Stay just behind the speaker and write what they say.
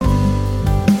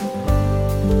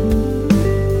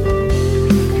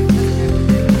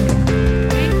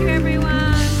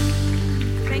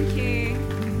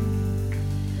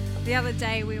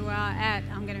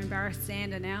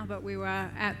Amanda now, but we were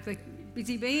at the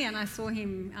Busy Bee and I saw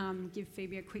him give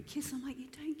Phoebe a quick kiss. I'm like, you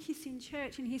don't kiss in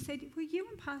church. And he said, well,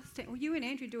 you and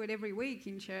Andrew do it every week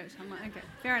in church. I'm like, okay,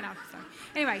 fair enough. So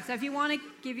anyway, so if you want to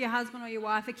give your husband or your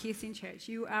wife a kiss in church,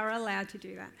 you are allowed to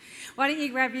do that. Why don't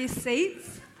you grab your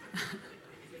seats?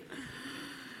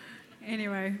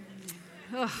 Anyway,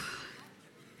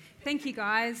 thank you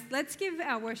guys. Let's give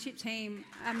our worship team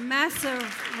a massive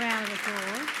round of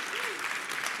applause.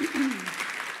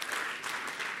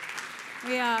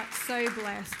 We are so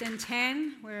blessed. And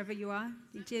Tan, wherever you are,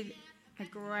 you did a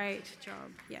great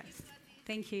job. Yes,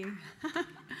 thank you.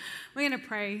 We're going to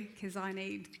pray because I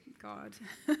need God,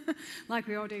 like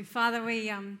we all do. Father,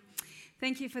 we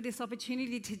thank you for this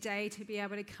opportunity today to be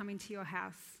able to come into your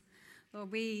house.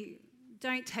 Lord, we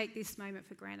don't take this moment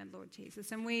for granted, Lord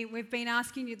Jesus. And we've been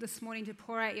asking you this morning to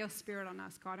pour out your Spirit on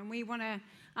us, God. And we want to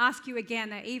ask you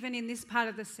again that even in this part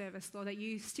of the service, Lord, that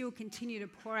you still continue to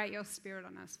pour out your Spirit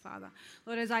on us, Father.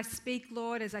 Lord, as I speak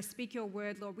your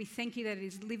word, Lord, we thank you that it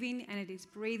is living and it is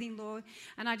breathing, Lord.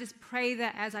 And I just pray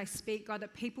that as I speak, God,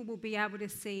 that people will be able to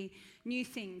see new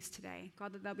things today.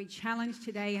 God, that they'll be challenged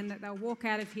today and that they'll walk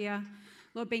out of here,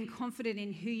 Lord, being confident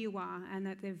in who you are and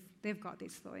that they've got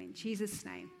this, Lord, in Jesus'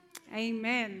 name.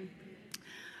 Amen.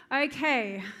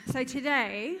 Okay, so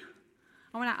today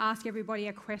I want to ask everybody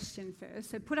a question first.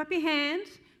 So put up your hand,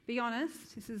 be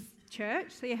honest. This is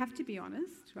church, so you have to be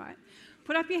honest, right?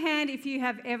 Put up your hand if you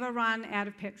have ever run out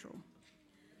of petrol.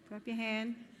 Put up your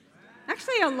hand.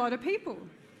 Actually, a lot of people.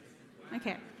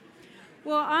 Okay.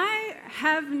 Well,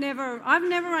 I've never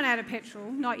run out of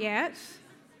petrol, not yet.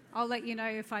 I'll let you know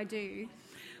if I do.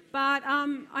 But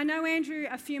I know Andrew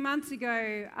a few months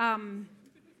ago,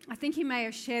 I think he may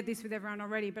have shared this with everyone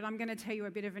already, but I'm going to tell you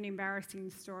a bit of an embarrassing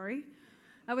story.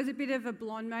 It was a bit of a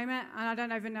blonde moment, and I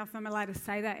don't even know if I'm allowed to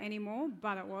say that anymore,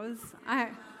 but it was.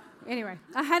 Anyway,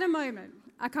 I had a moment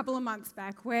a couple of months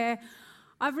back where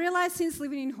I've realised since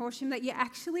living in Horsham that you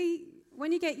actually,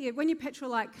 when your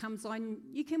petrol light comes on,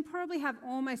 you can probably have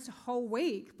almost a whole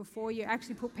week before you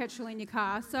actually put petrol in your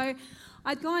car. So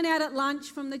I'd gone out at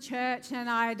lunch from the church and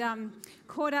I'd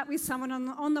caught up with someone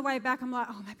on the way back. I'm like,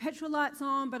 oh, my petrol light's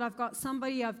on, but I've got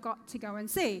somebody I've got to go and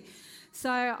see. So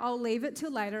I'll leave it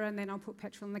till later and then I'll put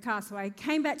petrol in the car. So I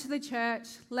came back to the church,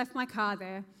 left my car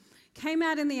there, came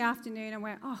out in the afternoon and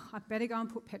went, oh, I better go and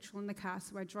put petrol in the car.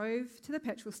 So I drove to the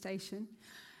petrol station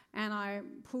and I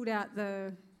pulled out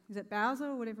is it Bowser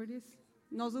or whatever it is?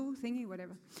 Nozzle thingy,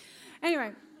 whatever.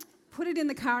 Anyway, put it in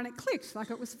the car and it clicked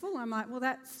like it was full. I'm like, well,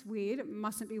 that's weird. It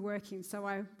mustn't be working. So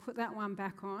I put that one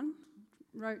back on,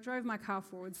 drove my car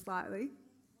forward slightly,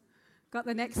 got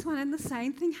the next one and the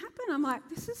same thing happened. I'm like,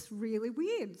 this is really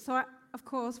weird. So, of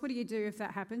course, what do you do if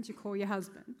that happens? You call your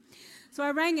husband. So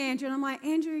I rang Andrew and I'm like,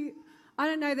 Andrew, I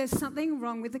don't know, there's something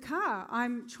wrong with the car.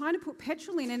 I'm trying to put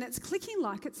petrol in and it's clicking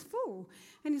like it's full.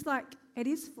 And he's like, it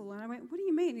is full. And I went, what do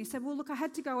you mean? And he said, well, look, I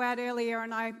had to go out earlier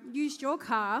and I used your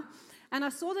car and I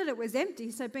saw that it was empty.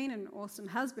 So being an awesome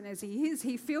husband as he is,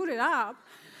 he filled it up.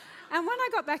 And when I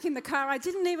got back in the car, I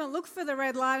didn't even look for the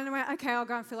red light and I went, okay, I'll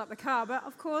go and fill up the car. But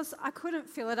of course, I couldn't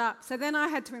fill it up. So then I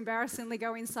had to embarrassingly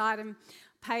go inside and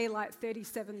pay like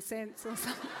 37 cents or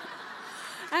something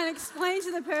and explain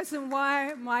to the person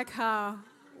why my car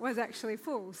was actually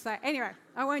full. So anyway,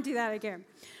 I won't do that again.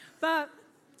 But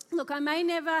look, I may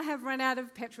never have run out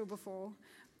of petrol before,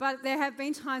 but there have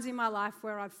been times in my life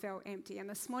where I've felt empty. And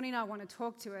this morning I want to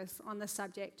talk to us on the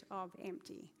subject of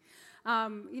empty.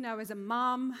 As a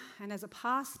mum and as a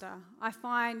pastor, I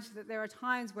find that there are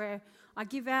times where I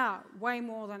give out way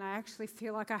more than I actually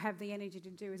feel like I have the energy to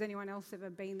do. Has anyone else ever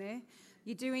been there?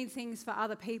 You're doing things for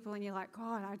other people and you're like,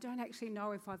 God, I don't actually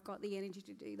know if I've got the energy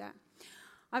to do that.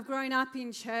 I've grown up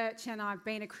in church and I've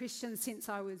been a Christian since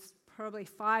I was probably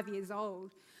 5 years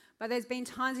old. But there's been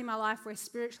times in my life where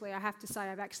spiritually I have to say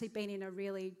I've actually been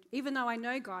in even though I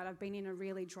know God, I've been in a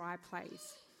really dry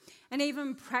place. And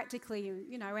even practically,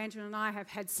 Andrew and I have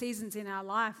had seasons in our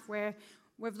life where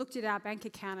we've looked at our bank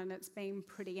account and it's been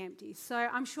pretty empty. So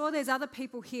I'm sure there's other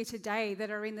people here today that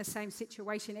are in the same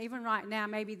situation. Even right now,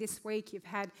 maybe this week you've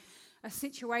had a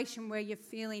situation where you're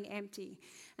feeling empty.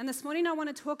 And this morning I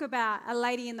want to talk about a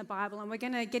lady in the Bible, and we're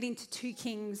going to get into 2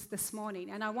 Kings this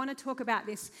morning. And I want to talk about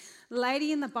this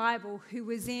lady in the Bible who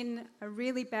was in a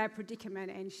really bad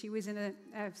predicament, and she was in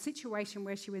a situation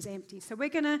where she was empty. So we're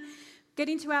going to get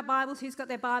into our Bibles. Who's got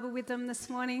their Bible with them this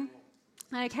morning?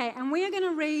 Okay, and we are going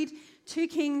to read 2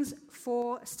 Kings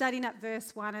 4, starting at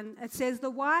verse 1. And it says,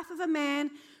 the wife of a man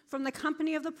from the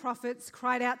company of the prophets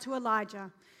cried out to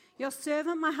Elijah, your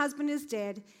servant, my husband, is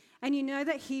dead, and you know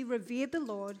that he revered the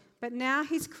Lord, but now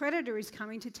his creditor is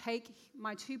coming to take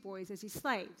my 2 boys as his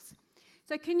slaves.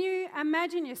 So can you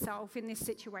imagine yourself in this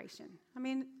situation? I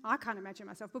mean, I can't imagine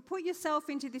myself, but put yourself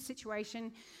into this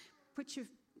situation. Put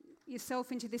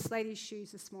yourself into this lady's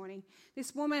shoes this morning.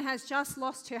 This woman has just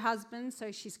lost her husband,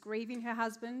 so she's grieving her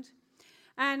husband.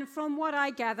 And from what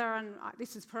I gather, and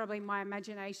this is probably my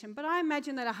imagination, but I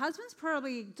imagine that her husband's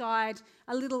probably died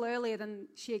a little earlier than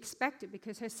she expected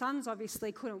because her sons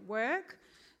obviously couldn't work,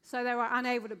 so they were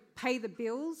unable to pay the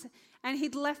bills, and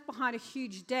he'd left behind a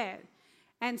huge debt.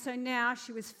 And so now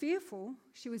she was fearful,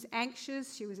 she was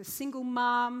anxious, she was a single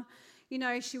mum,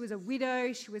 she was a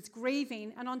widow, she was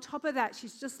grieving, and on top of that,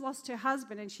 she's just lost her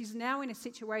husband, and she's now in a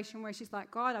situation where she's like,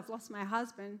 God, I've lost my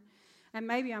husband, and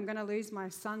maybe I'm going to lose my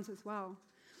sons as well.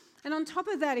 And on top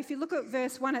of that, if you look at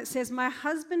verse 1, it says, my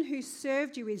husband who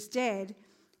served you is dead,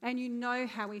 and you know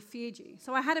how he feared you.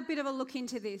 So I had a bit of a look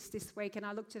into this week, and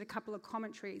I looked at a couple of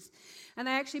commentaries. And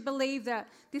they actually believe that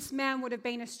this man would have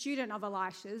been a student of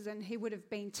Elisha's, and he would have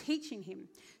been teaching him.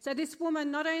 So this woman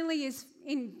not only is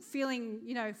feeling,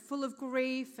 full of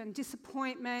grief and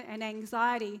disappointment and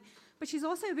anxiety, but she's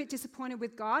also a bit disappointed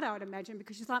with God, I would imagine,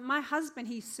 because she's like, my husband,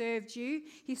 he served you,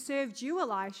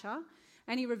 Elisha,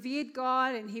 and he revered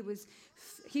God, and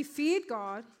he feared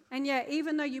God. And yet,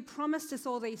 even though you promised us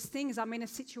all these things, I'm in a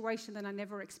situation that I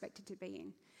never expected to be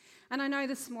in. And I know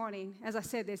this morning, as I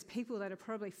said, there's people that are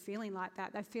probably feeling like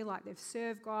that. They feel like they've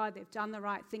served God, they've done the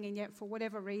right thing, and yet for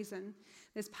whatever reason,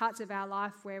 there's parts of our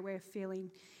life where we're feeling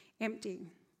empty.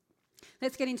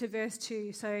 Let's get into verse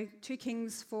 2. So 2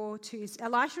 Kings 4:2.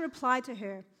 Elisha replied to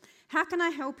her, how can I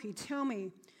help you? Tell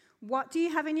me, what do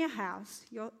you have in your house?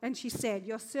 And she said,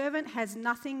 your servant has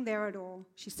nothing there at all,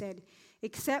 she said,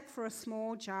 except for a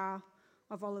small jar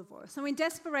of olive oil. So in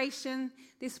desperation,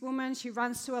 this woman, she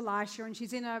runs to Elisha, and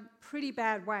she's in a pretty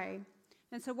bad way.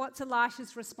 And so what's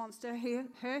Elisha's response to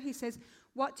her? He says,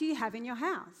 what do you have in your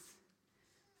house?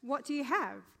 What do you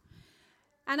have?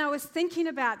 And I was thinking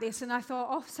about this, and I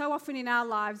thought, so often in our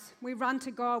lives, we run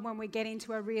to God when we get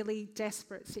into a really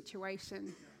desperate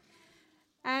situation.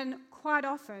 And quite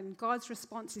often, God's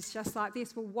response is just like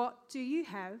this. Well, what do you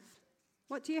have?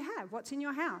 What do you have? What's in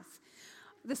your house?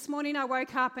 This morning I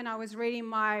woke up and I was reading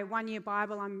my one-year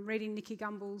Bible. I'm reading Nicky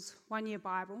Gumbel's one-year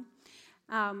Bible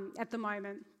at the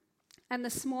moment. And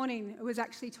this morning it was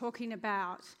actually talking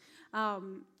about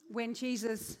when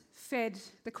Jesus fed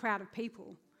the crowd of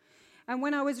people. And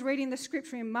when I was reading the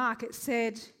scripture in Mark, it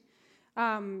said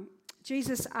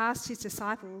Jesus asked his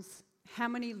disciples, how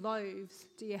many loaves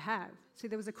do you have? So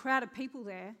there was a crowd of people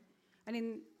there,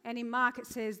 and in Mark it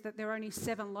says that there are only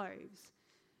 7 loaves.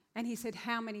 And he said,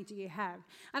 how many do you have?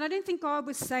 And I don't think God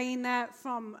was saying that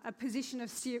from a position of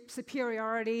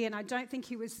superiority, and I don't think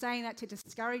he was saying that to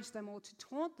discourage them or to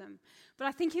taunt them. But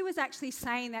I think he was actually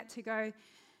saying that to go,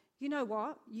 you know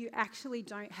what? You actually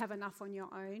don't have enough on your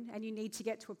own, and you need to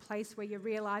get to a place where you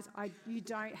realise you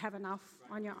don't have enough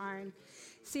on your own.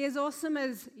 See, as awesome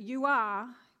as you are,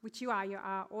 you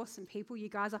are awesome people. You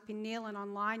guys up in Neil and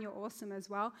online, you're awesome as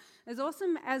well. As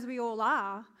awesome as we all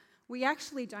are, we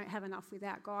actually don't have enough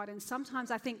without God, and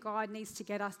sometimes I think God needs to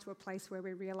get us to a place where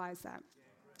we realise that.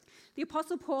 The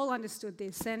Apostle Paul understood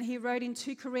this, and he wrote in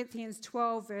 2 Corinthians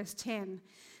 12, verse 10,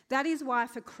 that is why,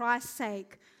 for Christ's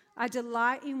sake, I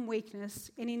delight in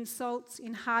weakness, in insults,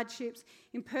 in hardships,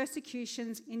 in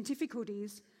persecutions, in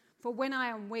difficulties, for when I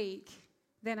am weak,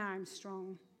 then I am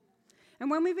strong.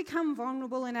 And when we become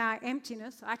vulnerable in our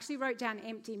emptiness, I actually wrote down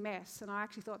empty mess, and I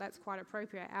actually thought that's quite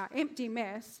appropriate. Our empty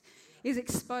mess is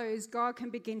exposed, God can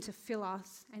begin to fill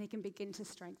us, and he can begin to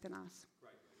strengthen us.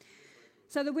 Right.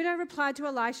 So the widow replied to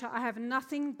Elisha, I have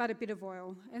nothing but a bit of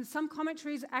oil. And some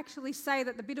commentaries actually say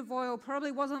that the bit of oil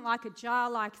probably wasn't like a jar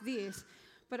like this,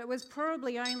 but it was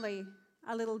probably only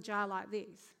a little jar like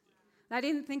this. They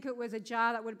didn't think it was a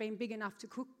jar that would have been big enough to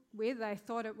cook with. They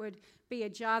thought it would be a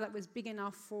jar that was big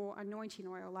enough for anointing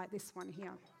oil like this one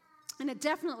here. And it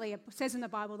definitely says in the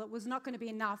Bible that it was not going to be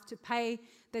enough to pay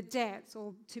the debts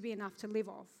or to be enough to live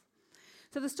off.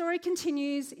 So the story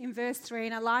continues in verse 3,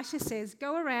 and Elisha says,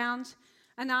 go around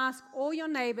and ask all your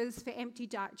neighbours for empty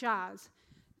jars.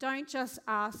 Don't just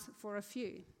ask for a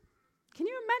few. Can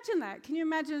you imagine that? Can you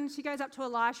imagine she goes up to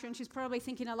Elisha and she's probably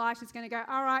thinking Elisha's going to go,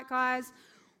 all right, guys,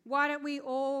 why don't we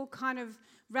all kind of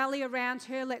rally around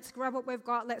her? Let's grab what we've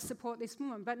got. Let's support this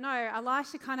woman. But no,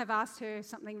 Elisha kind of asked her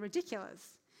something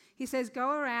ridiculous. He says,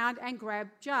 go around and grab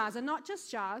jars, and not just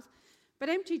jars, but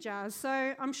empty jars.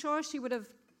 So I'm sure she would have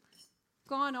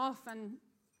gone off and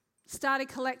started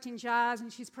collecting jars,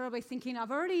 and she's probably thinking, I've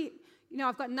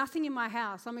got nothing in my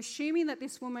house. I'm assuming that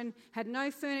this woman had no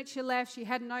furniture left, she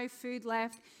had no food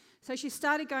left. So she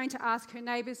started going to ask her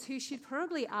neighbours, who she'd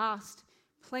probably asked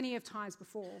plenty of times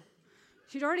before.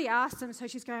 She'd already asked them, so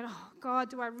she's going, oh, God,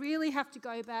 do I really have to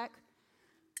go back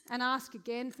and ask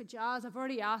again for jars? I've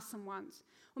already asked them once.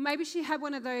 Or maybe she had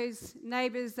one of those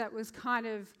neighbours that was kind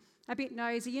of a bit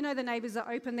nosy. You know, the neighbours that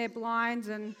open their blinds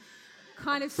and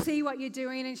kind of see what you're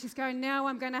doing, and she's going, now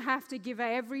I'm going to have to give her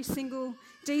every single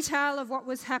detail of what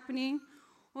was happening.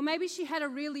 Or maybe she had a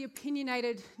really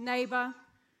opinionated neighbour,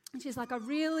 and she's like, I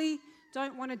really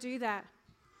don't want to do that.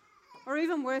 Or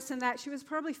even worse than that, she was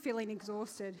probably feeling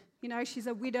exhausted. You know, she's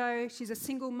a widow, she's a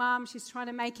single mum, she's trying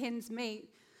to make ends meet,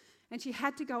 and she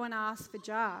had to go and ask for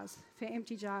jars, for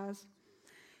empty jars.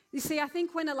 You see, I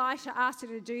think when Elisha asked her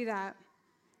to do that,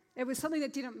 it was something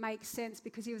that didn't make sense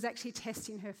because he was actually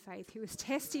testing her faith. He was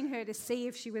testing her to see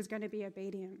if she was going to be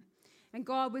obedient. And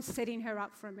God was setting her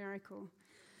up for a miracle.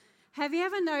 Have you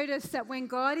ever noticed that when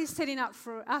God is setting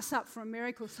us up for a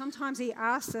miracle, sometimes he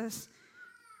asks us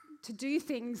to do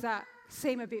things that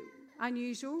seem a bit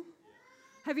unusual?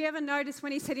 Have you ever noticed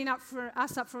when he's setting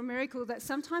us up for a miracle that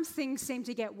sometimes things seem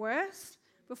to get worse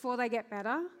before they get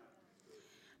better?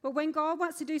 But when God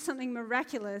wants to do something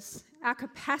miraculous, our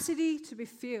capacity to be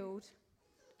filled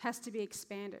has to be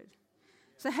expanded.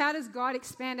 So how does God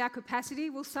expand our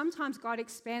capacity? Well, sometimes God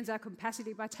expands our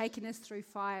capacity by taking us through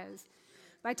fires,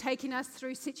 by taking us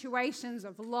through situations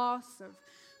of loss, of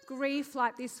grief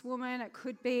like this woman. It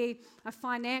could be a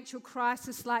financial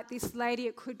crisis like this lady.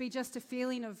 It could be just a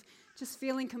feeling of just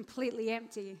feeling completely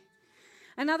empty.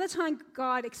 Another time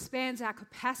God expands our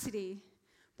capacity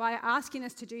by asking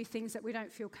us to do things that we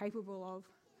don't feel capable of.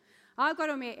 I've got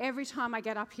to admit, every time I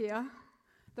get up here,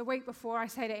 the week before I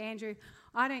say to Andrew,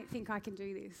 I don't think I can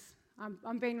do this.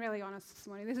 I'm being really honest this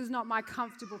morning. This is not my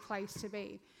comfortable place to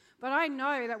be. But I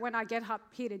know that when I get up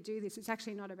here to do this, it's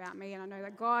actually not about me, and I know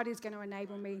that God is going to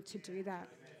enable me to do that.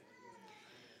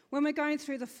 When we're going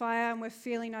through the fire and we're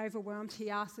feeling overwhelmed, he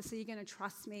asks us, are you going to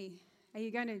trust me? Are you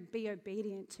going to be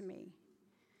obedient to me?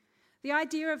 The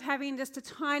idea of having just a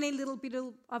tiny little bit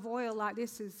of oil like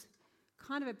this is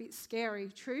kind of a bit scary,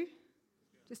 true?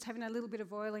 Just having a little bit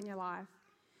of oil in your life.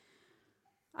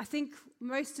 I think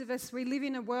most of us, we live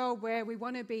in a world where we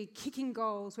want to be kicking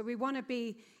goals, where we want to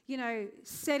be,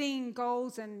 setting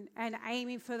goals and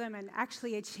aiming for them and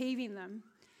actually achieving them.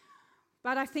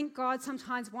 But I think God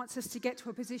sometimes wants us to get to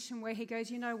a position where he goes,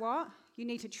 you know what? You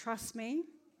need to trust me.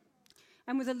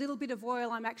 And with a little bit of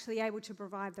oil, I'm actually able to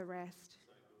provide the rest.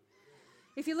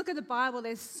 If you look at the Bible,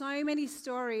 there's so many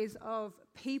stories of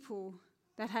people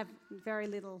that have very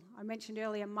little. I mentioned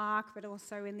earlier Mark, but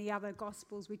also in the other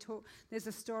Gospels there's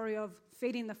a story of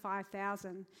feeding the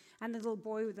 5,000 and the little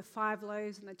boy with the 5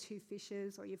 loaves and the 2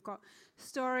 fishes. Or you've got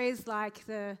stories like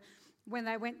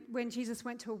when Jesus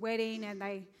went to a wedding and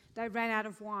they ran out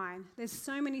of wine. There's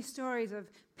so many stories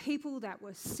of people that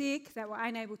were sick, that were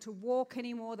unable to walk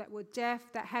anymore, that were deaf,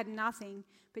 that had nothing.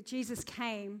 But Jesus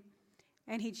came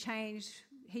and he changed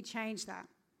that.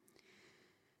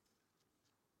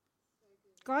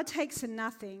 God takes a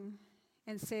nothing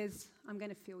and says, I'm going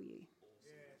to fill you.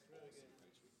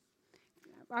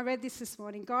 I read this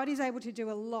morning. God is able to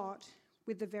do a lot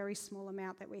with the very small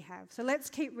amount that we have. So let's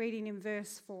keep reading in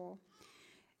verse 4.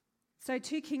 So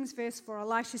 2 Kings verse 4,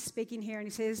 Elisha's speaking here and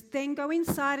he says, then go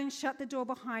inside and shut the door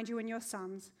behind you and your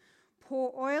sons.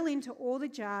 Pour oil into all the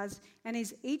jars, and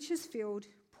as each is filled,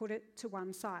 put it to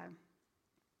one side.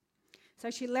 So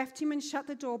she left him and shut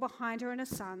the door behind her and her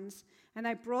sons, and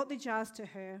they brought the jars to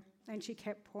her, and she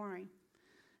kept pouring.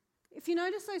 If you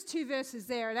notice those 2 verses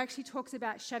there, it actually talks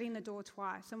about shutting the door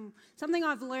twice. And something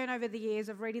I've learned over the years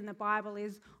of reading the Bible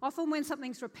is often when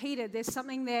something's repeated, there's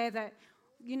something there that,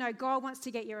 God wants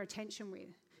to get your attention with.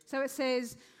 So it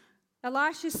says,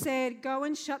 Elisha said, go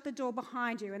and shut the door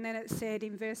behind you. And then it said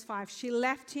in verse 5, she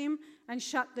left him and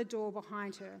shut the door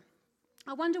behind her.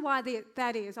 I wonder why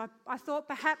that is. I thought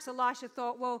perhaps Elisha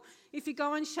thought, well, if you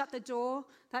go and shut the door,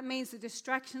 that means the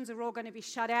distractions are all going to be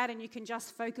shut out and you can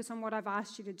just focus on what I've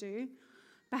asked you to do.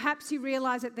 Perhaps he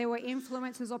realised that there were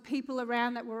influences or people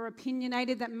around that were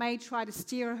opinionated that may try to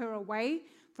steer her away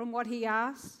from what he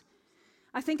asked.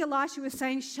 I think Elisha was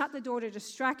saying, shut the door to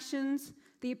distractions,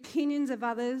 the opinions of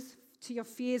others, to your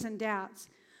fears and doubts.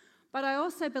 But I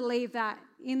also believe that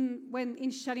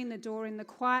in shutting the door, in the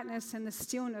quietness and the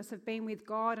stillness of being with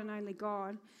God and only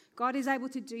God, God is able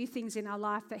to do things in our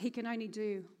life that he can only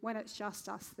do when it's just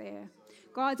us there.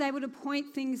 God's able to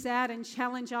point things out and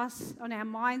challenge us on our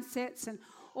mindsets and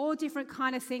all different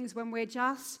kind of things when we're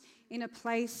just in a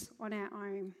place on our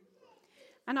own.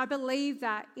 And I believe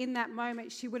that in that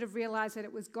moment she would have realised that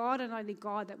it was God and only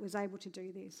God that was able to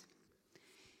do this.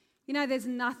 There's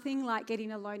nothing like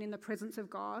getting alone in the presence of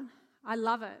God. I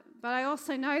love it. But I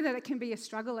also know that it can be a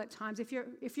struggle at times. If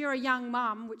you're a young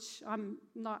mum, which I'm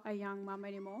not a young mum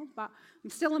anymore, but I'm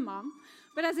still a mum.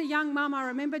 But as a young mum, I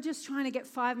remember just trying to get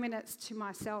 5 minutes to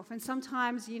myself. And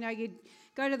sometimes, you'd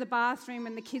go to the bathroom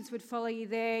and the kids would follow you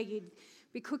there. You'd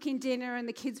be cooking dinner and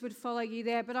the kids would follow you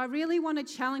there. But I really want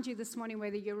to challenge you this morning,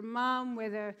 whether you're a mum,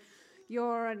 whether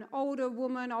you're an older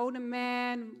woman, older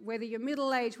man, whether you're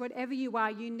middle-aged, whatever you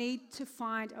are, you need to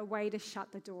find a way to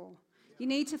shut the door. You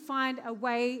need to find a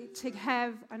way to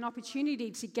have an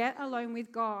opportunity to get alone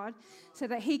with God so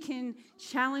that He can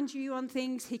challenge you on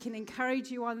things, He can encourage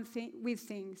you with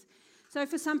things. So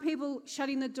for some people,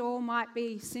 shutting the door might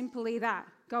be simply that.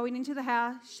 Going into the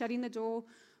house, shutting the door,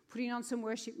 putting on some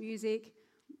worship music,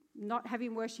 not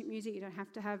having worship music, you don't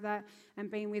have to have that, and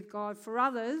being with God. For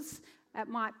others, it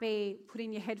might be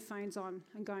putting your headphones on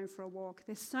and going for a walk.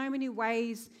 There's so many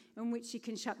ways in which you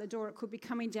can shut the door. It could be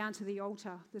coming down to the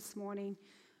altar this morning.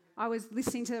 I was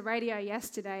listening to the radio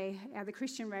yesterday, the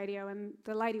Christian radio, and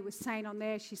the lady was saying on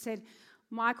there, she said,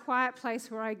 my quiet place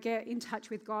where I get in touch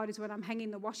with God is when I'm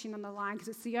hanging the washing on the line, because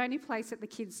it's the only place that the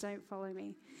kids don't follow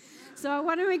me. So I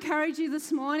want to encourage you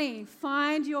this morning,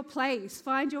 find your place.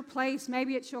 Find your place.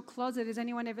 Maybe it's your closet. Has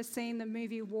anyone ever seen the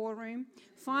movie War Room?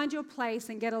 Find your place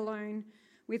and get alone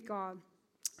with God.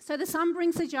 So the son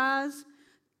brings the jars.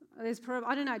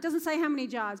 I don't know, it doesn't say how many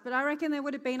jars, but I reckon there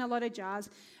would have been a lot of jars.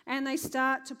 And they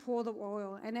start to pour the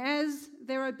oil. And as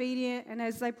they're obedient and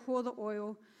as they pour the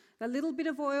oil, the little bit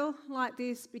of oil like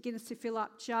this begins to fill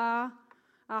up jar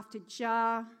after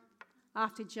jar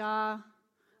after jar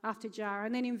after jar.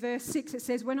 And then in verse 6 it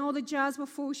says, when all the jars were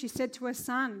full, she said to her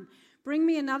son, bring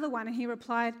me another one. And he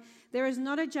replied, there is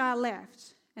not a jar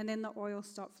left. And then the oil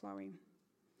stopped flowing.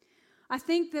 I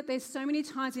think that there's so many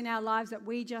times in our lives that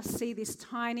we just see this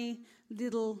tiny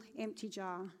little empty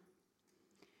jar.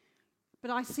 But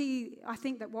I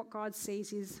think that what God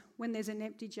sees is when there's an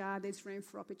empty jar, there's room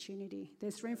for opportunity.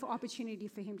 There's room for opportunity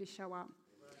for Him to show up.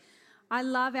 I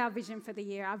love our vision for the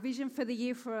year. Our vision for the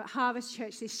year for Harvest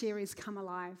Church this year is Come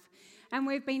Alive. And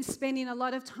we've been spending a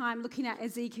lot of time looking at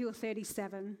Ezekiel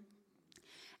 37.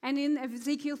 And in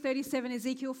Ezekiel 37,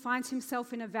 Ezekiel finds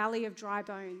himself in a valley of dry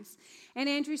bones. And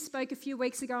Andrew spoke a few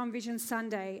weeks ago on Vision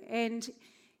Sunday, and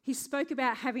he spoke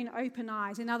about having open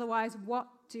eyes. In other words, what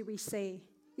do we see?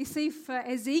 You see, for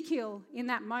Ezekiel in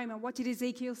that moment, what did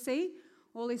Ezekiel see?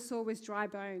 All he saw was dry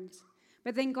bones.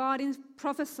 But then God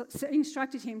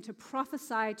instructed him to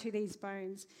prophesy to these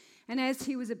bones. And as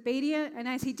he was obedient, and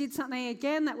as he did something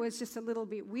again that was just a little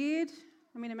bit weird,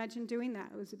 imagine doing that.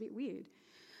 It was a bit weird.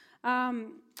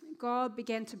 God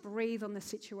began to breathe on the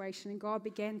situation, and God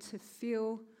began to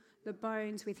fill the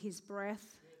bones with His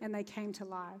breath, and they came to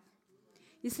life.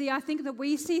 You see, I think that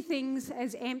we see things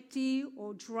as empty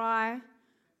or dry,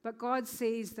 but God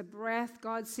sees the breath,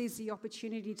 God sees the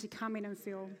opportunity to come in and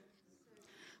fill.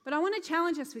 But I want to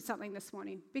challenge us with something this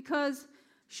morning, because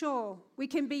sure, we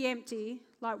can be empty,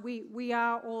 like we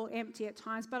are all empty at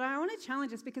times, but I want to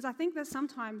challenge us because I think that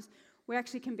sometimes we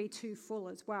actually can be too full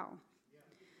as well.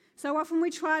 So often we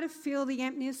try to fill the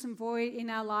emptiness and void in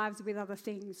our lives with other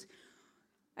things.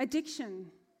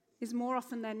 Addiction is more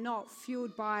often than not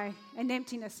fueled by an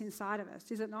emptiness inside of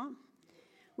us, is it not?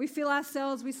 We fill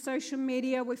ourselves with social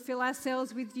media, we fill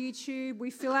ourselves with YouTube, we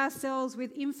fill ourselves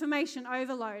with information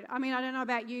overload. I don't know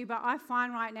about you, but I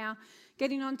find right now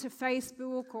getting onto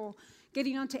Facebook or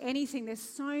getting onto anything, there's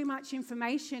so much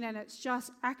information and it's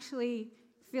just actually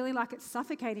feeling like it's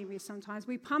suffocating me sometimes.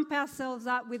 We pump ourselves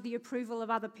up with the approval of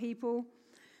other people.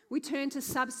 We turn to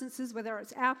substances, whether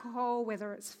it's alcohol,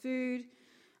 whether it's food,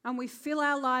 and we fill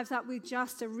our lives up with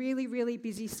just a really, really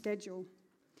busy schedule.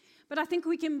 But I think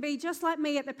we can be just like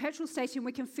me at the petrol station.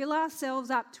 We can fill ourselves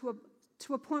up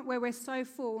to a point where we're so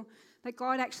full that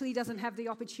God actually doesn't have the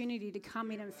opportunity to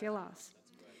come in and fill us.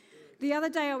 The other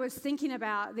day I was thinking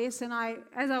about this, and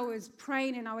as I was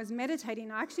praying and I was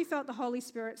meditating, I actually felt the Holy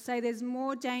Spirit say there's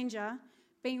more danger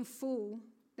being full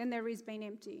than there is being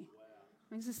empty.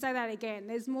 I'm going to say that again.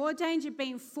 There's more danger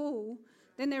being full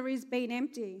than there is being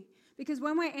empty. Because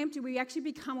when we're empty, we actually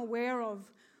become aware of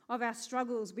our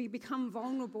struggles. We become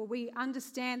vulnerable. We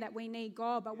understand that we need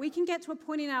God. But we can get to a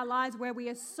point in our lives where we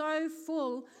are so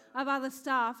full of other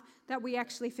stuff that we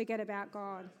actually forget about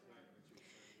God.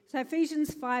 So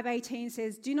Ephesians 5:18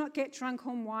 says, do not get drunk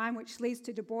on wine, which leads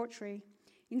to debauchery.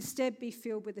 Instead, be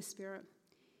filled with the Spirit.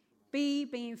 Be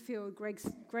being filled.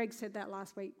 Greg said that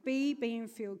last week. Be being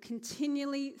filled,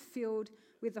 continually filled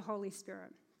with the Holy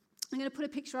Spirit. I'm going to put a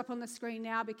picture up on the screen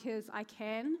now because I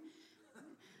can.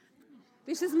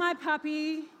 This is my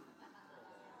puppy.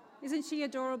 Isn't she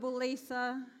adorable,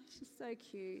 Lisa? She's so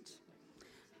cute.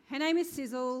 Her name is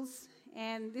Sizzles,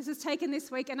 and this is taken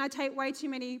this week, and I take way too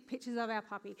many pictures of our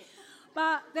puppy.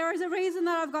 But there is a reason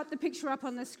that I've got the picture up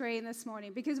on the screen this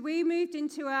morning, because we moved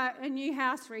into a new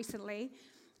house recently,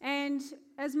 and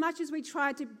as much as we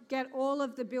tried to get all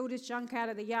of the builder's junk out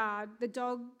of the yard, the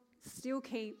dog still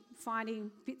keep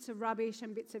finding bits of rubbish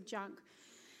and bits of junk.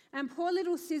 And poor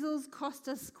little Sizzles cost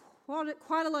us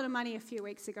quite a lot of money a few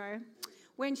weeks ago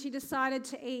when she decided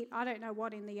to eat I don't know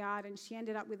what in the yard, and she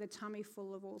ended up with a tummy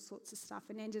full of all sorts of stuff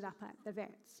and ended up at the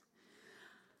vet's.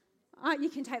 You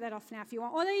can take that off now if you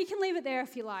want, or you can leave it there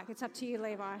if you like. It's up to you,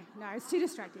 Levi. No, it's too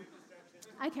distracting.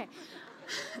 Okay.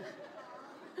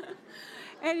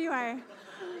 Anyway,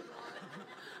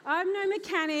 I'm no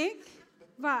mechanic,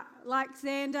 but like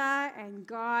Xander and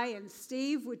Guy and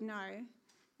Steve would know,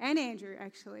 and Andrew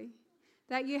actually,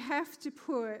 that you have to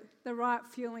put the right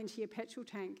fuel into your petrol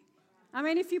tank. I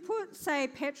mean, if you put, say,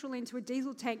 petrol into a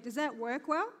diesel tank, does that work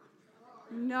well?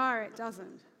 No, it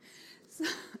doesn't. So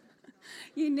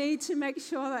you need to make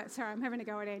sure that... Sorry, I'm having a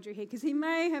go at Andrew here, because he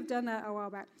may have done that a while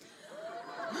back.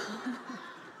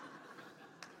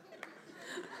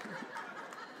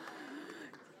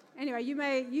 Anyway,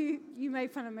 you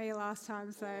made fun of me last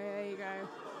time, so there you go.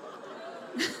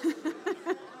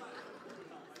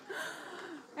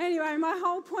 Anyway, my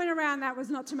whole point around that was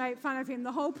not to make fun of him.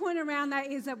 The whole point around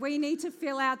that is that we need to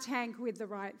fill our tank with the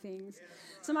right things.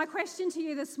 So my question to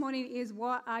you this morning is,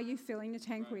 what are you filling your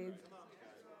tank with?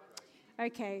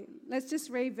 Okay, let's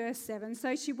just read verse 7.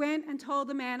 So she went and told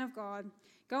the man of God,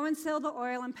 "Go and sell the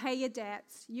oil and pay your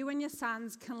debts. You and your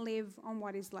sons can live on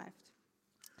what is left."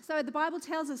 So the Bible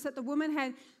tells us that the woman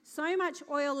had so much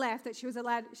oil left that she was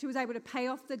able to pay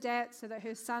off the debt so that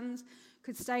her sons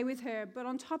could stay with her. But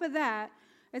on top of that,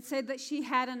 it said that she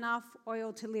had enough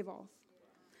oil to live off.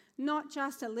 Not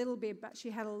just a little bit, but she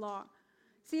had a lot.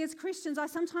 See, as Christians, I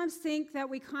sometimes think that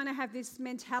we kind of have this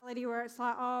mentality where it's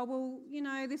like, oh, well, you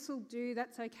know, this will do,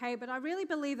 that's okay. But I really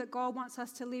believe that God wants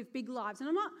us to live big lives. And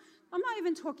I'm not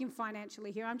even talking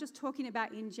financially here. I'm just talking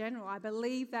about in general. I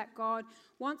believe that God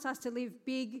wants us to live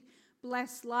big,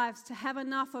 blessed lives, to have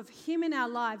enough of Him in our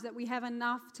lives that we have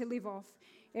enough to live off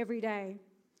every day.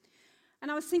 And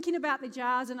I was thinking about the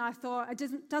jars, and I thought,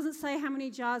 it doesn't say how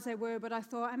many jars there were, but I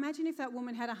thought, imagine if that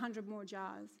woman had 100 more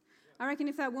jars. I reckon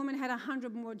if that woman had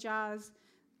 100 more jars,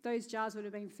 those jars would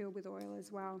have been filled with oil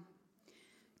as well.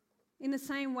 In the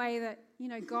same way that, you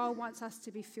know, God wants us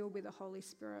to be filled with the Holy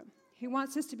Spirit. He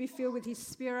wants us to be filled with His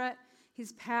Spirit,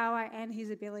 His power, and His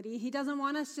ability. He doesn't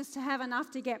want us just to have enough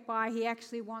to get by. He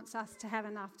actually wants us to have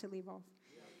enough to live off.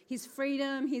 His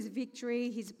freedom, His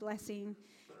victory, His blessing,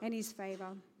 and His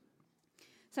favour.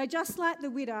 So just like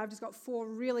the widow, I've just got 4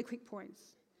 really quick points.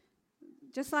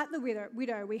 Just like the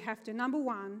widow, we have to, number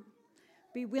 1,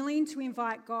 be willing to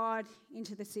invite God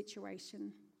into the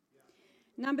situation.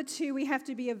 Number 2, we have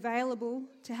to be available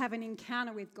to have an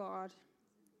encounter with God.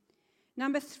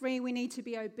 Number 3, we need to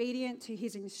be obedient to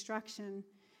His instruction.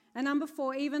 And number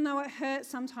 4, even though it hurts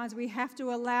sometimes, we have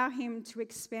to allow Him to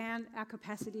expand our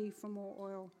capacity for more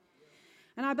oil.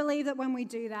 And I believe that when we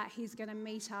do that, He's going to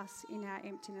meet us in our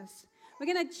emptiness.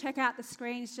 We're going to check out the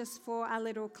screens just for a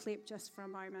little clip just for a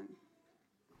moment.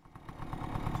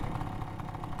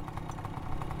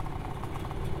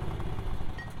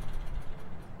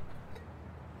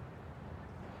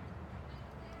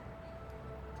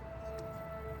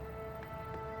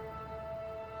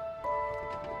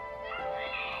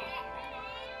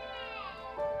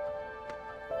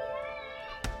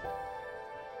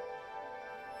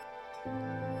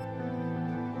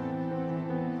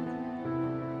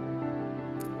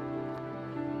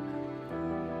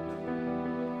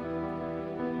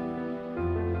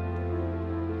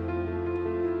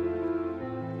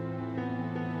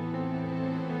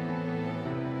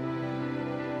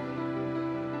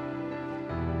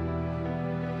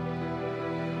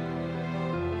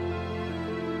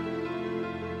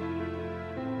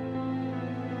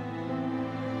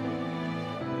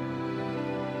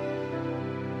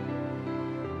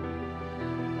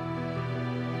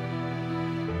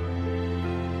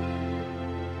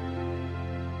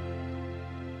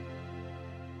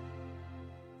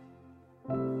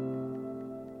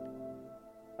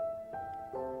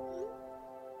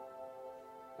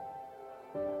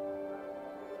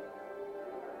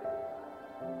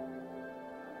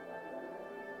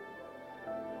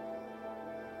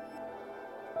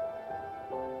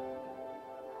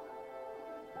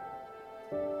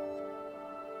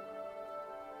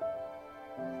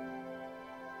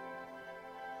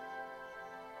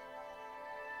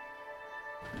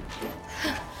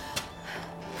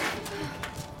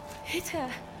 Peter.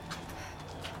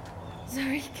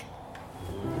 Zorik.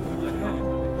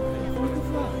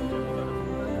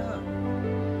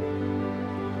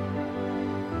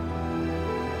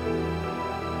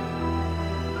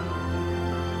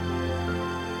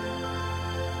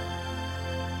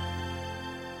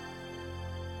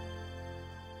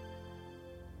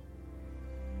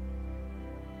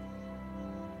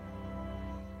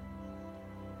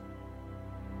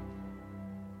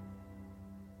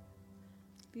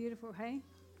 beautiful, hey?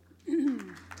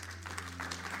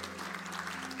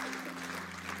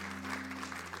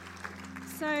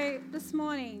 So this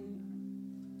morning,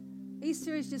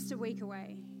 Easter is just a week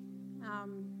away.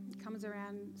 It comes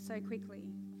around so quickly.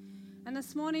 And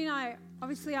this morning,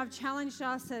 I've challenged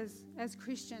us as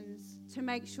Christians to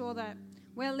make sure that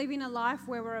we're living a life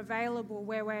where we're available,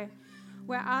 where we're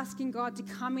asking God to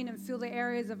come in and fill the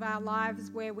areas of our lives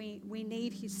where we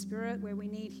need His Spirit, where we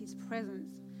need His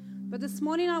presence. But this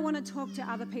morning I want to talk to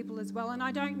other people as well. And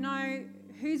I don't know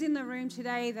who's in the room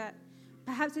today that,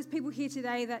 perhaps there's people here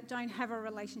today that don't have a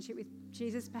relationship with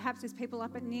Jesus. Perhaps there's people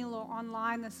up at Neil or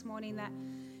online this morning that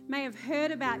may have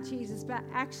heard about Jesus but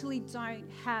actually don't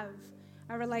have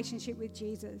a relationship with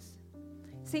Jesus.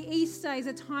 See, Easter is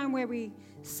a time where we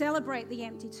celebrate the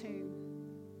empty tomb.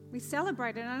 We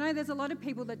celebrate it. And I know there's a lot of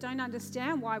people that don't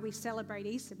understand why we celebrate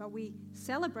Easter, but we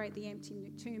celebrate the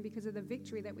empty tomb because of the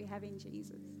victory that we have in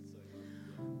Jesus.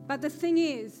 But the thing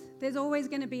is, there's always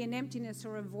going to be an emptiness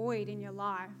or a void in your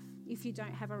life if you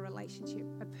don't have a relationship,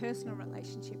 a personal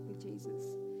relationship with Jesus.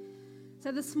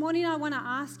 So this morning I want to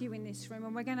ask you in this room,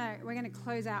 and we're going to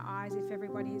close our eyes if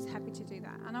everybody is happy to do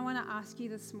that. And I want to ask you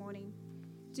this morning,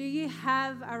 do you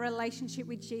have a relationship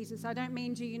with Jesus? I don't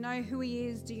mean do you know who He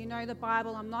is, do you know the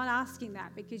Bible? I'm not asking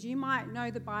that, because you might know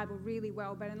the Bible really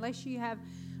well, but unless you have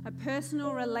a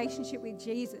personal relationship with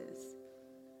Jesus,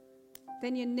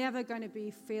 then you're never going to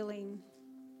be feeling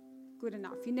good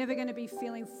enough. You're never going to be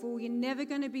feeling full. You're never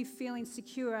going to be feeling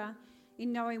secure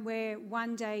in knowing where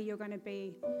one day you're going to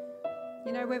be.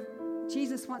 You know,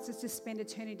 Jesus wants us to spend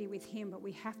eternity with Him, but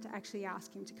we have to actually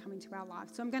ask Him to come into our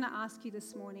lives. So I'm going to ask you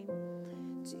this morning,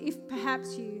 if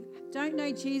perhaps you don't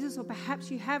know Jesus, or perhaps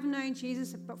you have known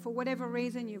Jesus, but for whatever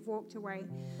reason you've walked away.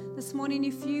 This morning,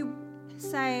 if you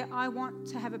say, I want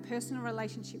to have a personal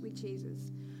relationship with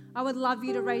Jesus, I would love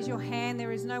you to raise your hand.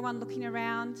 There is no one looking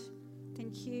around.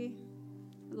 Thank you.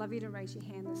 I'd love you to raise your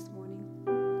hand this morning.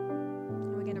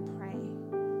 And we're going to pray.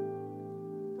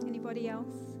 Anybody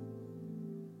else?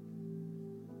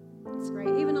 That's great.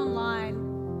 Even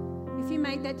online, if you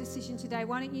made that decision today,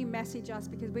 why don't you message us,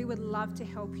 because we would love to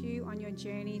help you on your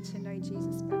journey to know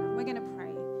Jesus better. We're going to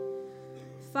pray.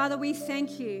 Father, we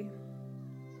thank you.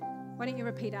 Why don't you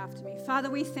repeat after me? Father,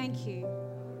 we thank you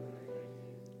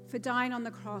for dying on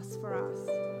the cross for us.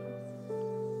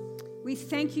 We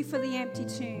thank you for the empty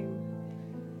tomb.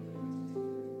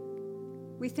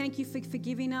 We thank you for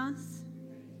forgiving us.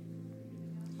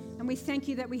 And we thank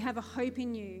you that we have a hope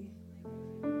in you.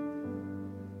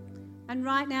 And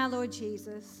right now, Lord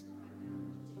Jesus,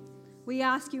 we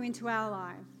ask you into our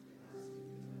life.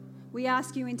 We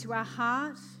ask you into our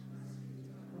heart.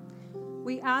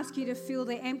 We ask you to fill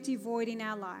the empty void in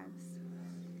our lives.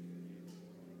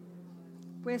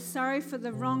 We're sorry for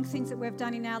the wrong things that we've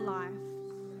done in our life.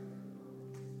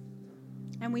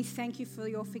 And we thank you for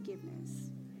your forgiveness.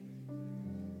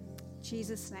 In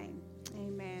Jesus' name,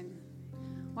 amen.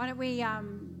 Why don't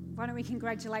we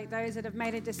congratulate those that have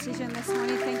made a decision this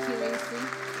morning. Thank you, Lucy.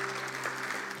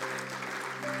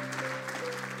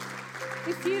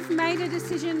 If you've made a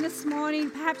decision this morning,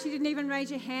 perhaps you didn't even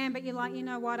raise your hand, but you're like, you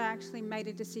know what, I actually made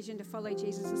a decision to follow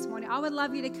Jesus this morning. I would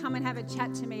love you to come and have a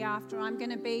chat to me after. I'm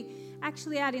going to be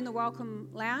actually out in the Welcome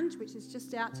Lounge, which is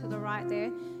just out to the right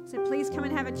there. So please come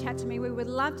and have a chat to me. We would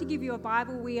love to give you a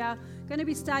Bible. We are going to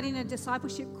be starting a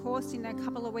discipleship course in a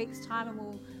couple of weeks' time, and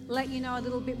we'll let you know a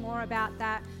little bit more about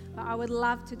that. But I would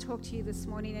love to talk to you this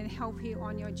morning and help you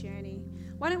on your journey.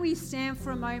 Why don't we stand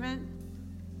for a moment?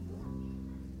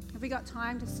 Have we got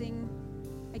time to sing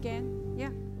again? Yeah.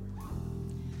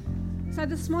 So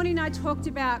this morning I talked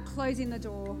about closing the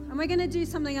door, and we're going to do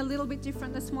something a little bit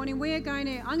different this morning. I'm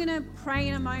going to pray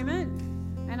in a moment,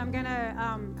 and I'm going to,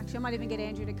 actually I might even get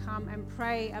Andrew to come and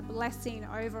pray a blessing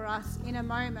over us in a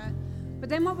moment. But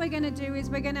then what we're going to do is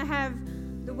we're going to have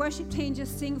the worship team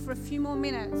just sing for a few more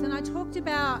minutes. And I talked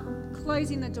about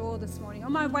closing the door this morning.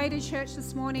 On my way to church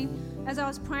this morning, as I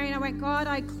was praying, I went, God,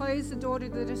 I close the door to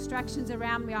the distractions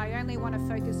around me. I only want to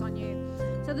focus on you.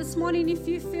 So this morning, if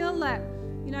you feel that,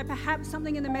 perhaps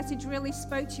something in the message really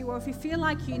spoke to you, or if you feel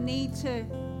like you need to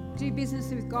do business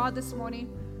with God this morning,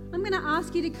 I'm going to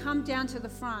ask you to come down to the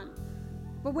front.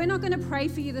 But we're not going to pray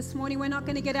for you this morning. We're not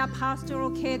going to get our pastoral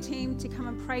care team to come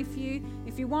and pray for you.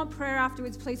 If you want prayer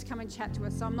afterwards, please come and chat to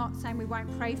us. So I'm not saying we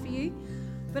won't pray for you.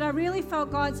 But I really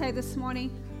felt God say this morning,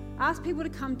 ask people to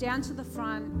come down to the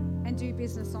front and do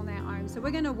business on their own. So we're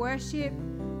going to worship.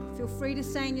 Feel free to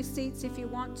stay in your seats if you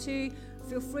want to.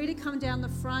 Feel free to come down the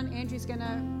front. Andrew's going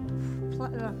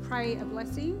to pray a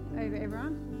blessing over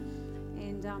everyone.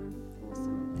 And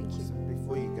awesome. Thank you. So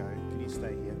before you go, can you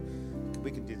stay here? We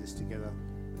can do this together.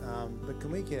 But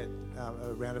can we get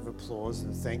a round of applause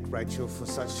and thank Rachel for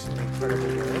such an incredible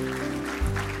word.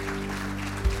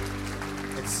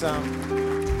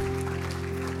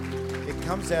 It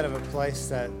comes out of a place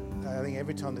that I think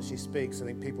every time that she speaks, I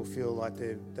think people feel like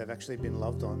they've actually been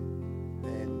loved on.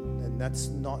 And that's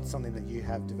not something that you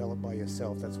have developed by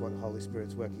yourself. That's what the Holy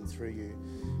Spirit's working through you.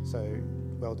 So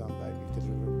well done, babe. You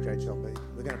did a great job.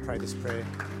 We're going to pray this prayer.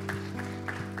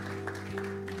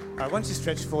 All right, once you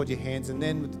stretch forward your hands, and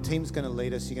then the team's going to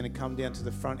lead us, you're going to come down to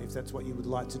the front if that's what you would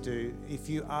like to do. If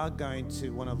you are going to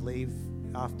want to leave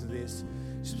after this,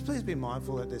 just please be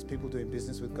mindful that there's people doing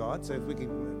business with God. So if we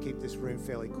can keep this room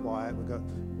fairly quiet, we've got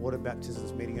water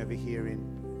baptisms meeting over here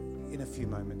in a few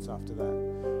moments after that.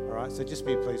 All right, so just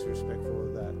be please respectful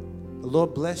of that. The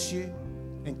Lord bless you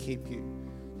and keep you.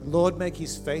 The Lord make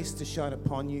his face to shine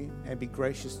upon you and be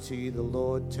gracious to you. The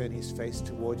Lord turn his face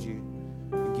towards you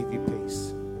and give you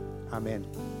peace. Amen.